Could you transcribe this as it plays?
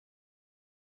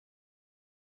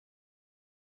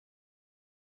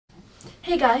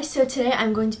Hey guys, so today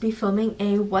I'm going to be filming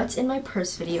a what's in my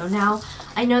purse video. Now,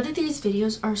 I know that these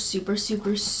videos are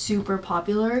super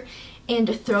popular, and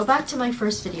a throwback to my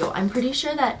first video, I'm pretty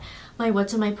sure that my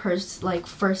what's in my purse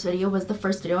first video was the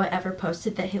first video I ever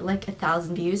posted that hit like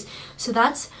 1,000 views. So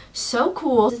that's so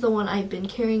cool. This is the one I've been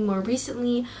carrying more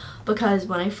recently because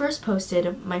when I first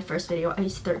posted my first video, I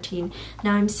was 13.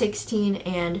 Now I'm 16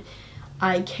 and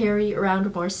I carry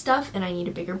around more stuff and I need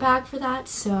a bigger bag for that.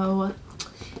 So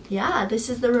yeah, this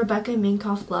is the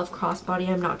Minkoff glove crossbody.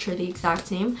 I'm not sure the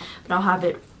exact name, but I'll have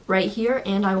it right here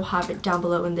and I will have it down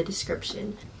below in the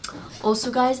description.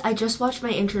 Also guys, I just watched my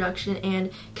introduction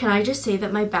and can I just say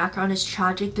that my background is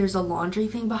tragic. There's a laundry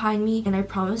thing behind me and I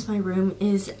promise my room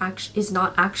is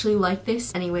not actually like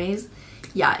this. Anyways,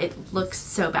 yeah, it looks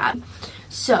so bad.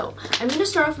 So I'm going to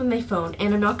start off with my phone,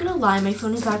 and I'm not going to lie, my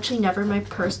phone is actually never in my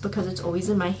purse because it's always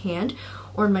in my hand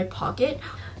or in my pocket.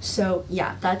 So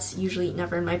yeah, that's usually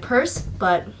never in my purse,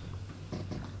 but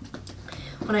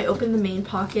when I open the main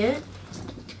pocket,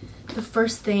 the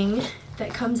first thing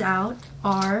that comes out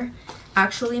are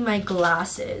actually my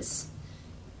glasses.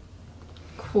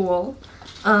 Cool.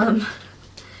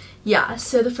 Yeah,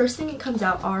 so the first thing that comes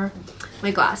out are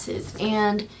my glasses,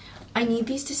 and I need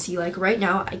these to see. Like right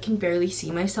now I can barely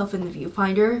see myself in the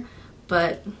viewfinder,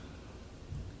 but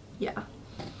yeah,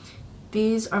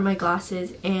 these are my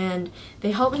glasses and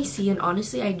they help me see, and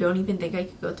honestly I don't even think I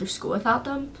could go through school without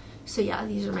them. So yeah,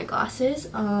 these are my glasses.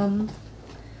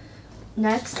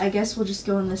 Next, I guess we'll just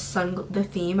go on the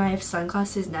theme. I have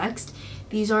sunglasses next.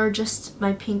 These are just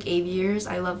my pink aviators.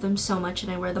 I love them so much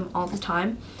and I wear them all the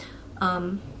time.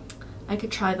 I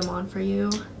could try them on for you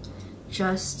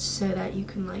just so that you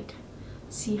can like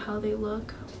see how they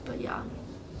look. But yeah,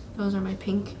 those are my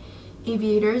pink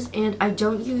aviators, and I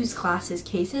don't use glasses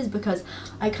cases because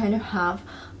I kind of have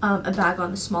a bag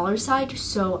on the smaller side,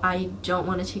 so I don't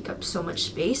want to take up so much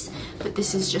space, but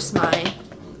this is just my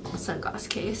sunglass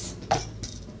case.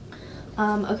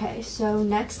 Okay, so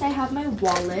next I have my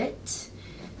wallet.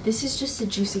 This is just a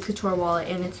Juicy Couture wallet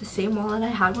and it's the same wallet I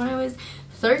had when I was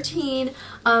 13.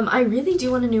 I really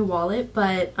do want a new wallet,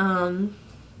 but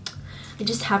I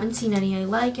just haven't seen any I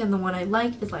like, and the one I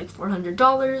like is like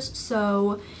 $400,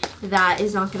 so that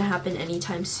is not going to happen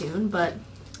anytime soon. But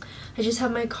I just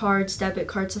have my cards: debit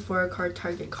card, Sephora card,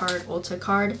 Target card, Ulta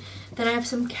card. Then I have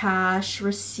some cash,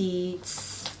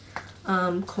 receipts,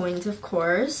 coins of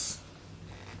course.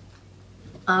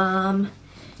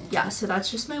 Yeah, so that's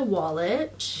just my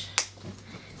wallet.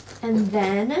 And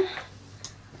then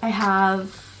I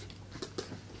have,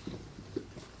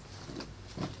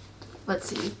 let's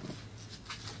see,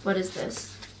 what is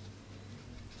this?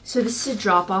 So this is a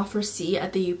drop-off receipt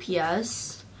at the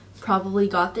UPS. Probably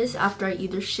got this after I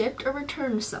either shipped or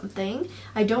returned something.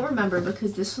 I don't remember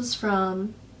because this was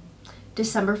from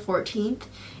December 14th.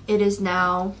 It is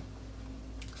now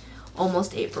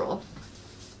almost April.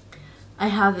 I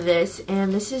have this,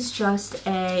 and this is just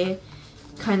a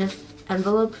kind of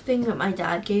envelope thing that my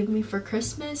dad gave me for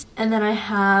Christmas. And then I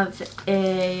have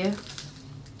a,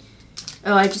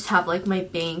 I just have like my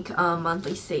bank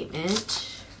monthly statement.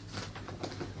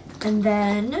 And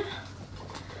then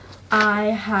I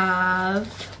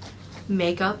have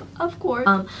makeup, of course.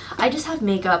 I just have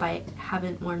makeup. I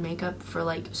haven't worn makeup for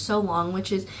like so long,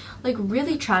 which is like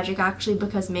really tragic actually,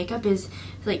 because makeup is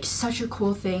like such a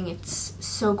cool thing. It's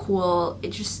so cool.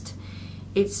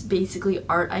 It's basically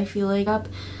art, I feel like.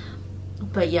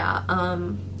 But yeah,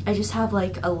 I just have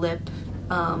like a lip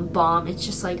balm. It's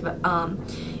just like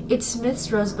it's Smith's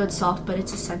Rosebud Soft, but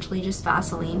it's essentially just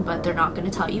Vaseline, but they're not going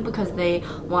to tell you because they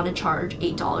want to charge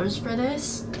 $8 for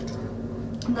this.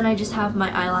 And then I just have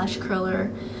my eyelash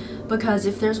curler, because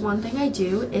if there's one thing I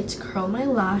do, it's curl my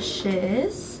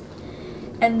lashes.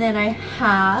 And then I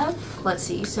have, let's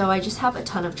see, so I just have a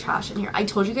ton of trash in here. I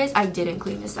told you guys I didn't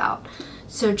clean this out.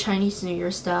 So Chinese New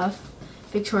Year stuff,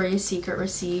 Victoria's Secret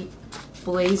receipt,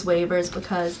 Blaze waivers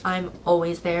because I'm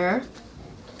always there.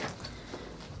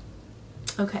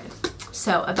 Okay,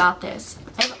 so about this,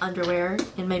 I have underwear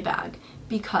in my bag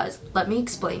because, let me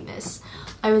explain this.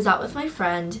 I was out with my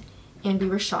friend and we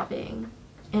were shopping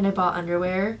and I bought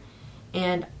underwear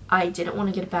and I didn't want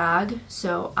to get a bag,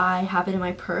 so I have it in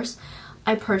my purse.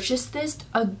 I purchased this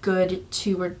a good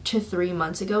 2 to 3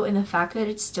 months ago, and the fact that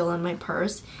it's still in my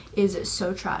purse is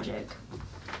so tragic.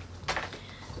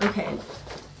 Okay,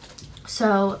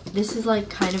 so this is like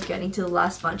kind of getting to the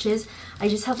last bunches. I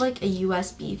just have like a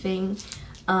USB thing.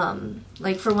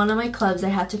 Like for one of my clubs I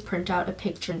had to print out a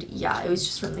picture, and yeah, it was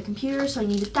just from the computer, so I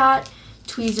needed that.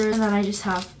 Tweezers, and then I just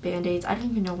have band-aids. I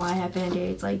don't even know why I have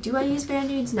band-aids. Like, do I use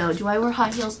band-aids? No. Do I wear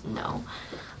high heels? No.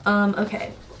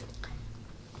 Okay.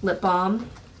 Lip balm.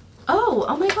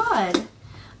 Oh my god.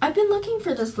 I've been looking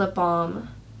for this lip balm.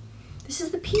 This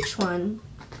is the peach one.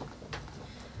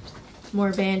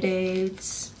 More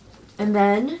band-aids. And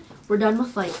then we're done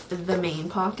with like the main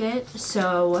pocket.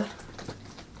 So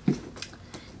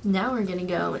now we're gonna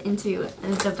go into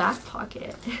the back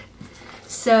pocket.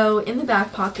 So in the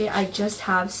back pocket, I just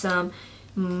have some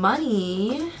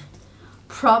money,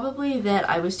 probably that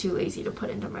I was too lazy to put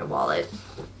into my wallet.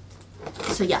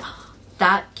 So yeah,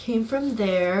 that came from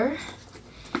there.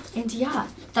 And yeah,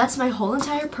 that's my whole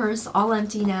entire purse, all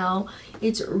empty now.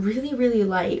 It's really, really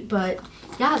light, but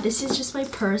yeah, this is just my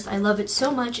purse. I love it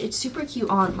so much. It's super cute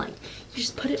on, like, you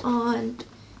just put it on.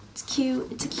 It's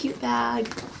cute. It's a cute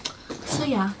bag. So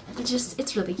yeah,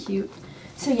 it's really cute.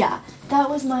 So yeah, that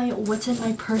was my What's in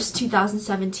My Purse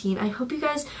 2017. I hope you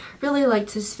guys really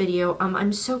liked this video.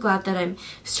 I'm so glad that I'm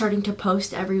starting to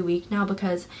post every week now,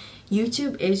 because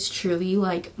YouTube is truly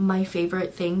like my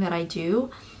favorite thing that I do.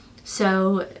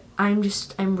 So I'm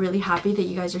really happy that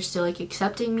you guys are still like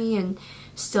accepting me and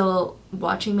still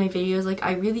watching my videos. Like,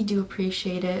 I really do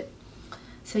appreciate it.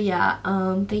 So yeah,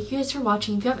 thank you guys for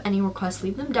watching. If you have any requests,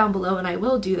 leave them down below and I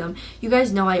will do them. You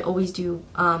guys know I always do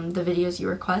the videos you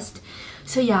request.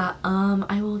 So yeah,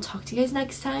 I will talk to you guys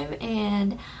next time,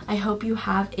 and I hope you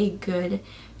have a good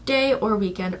day or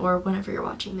weekend or whenever you're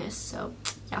watching this. So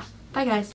yeah, bye guys.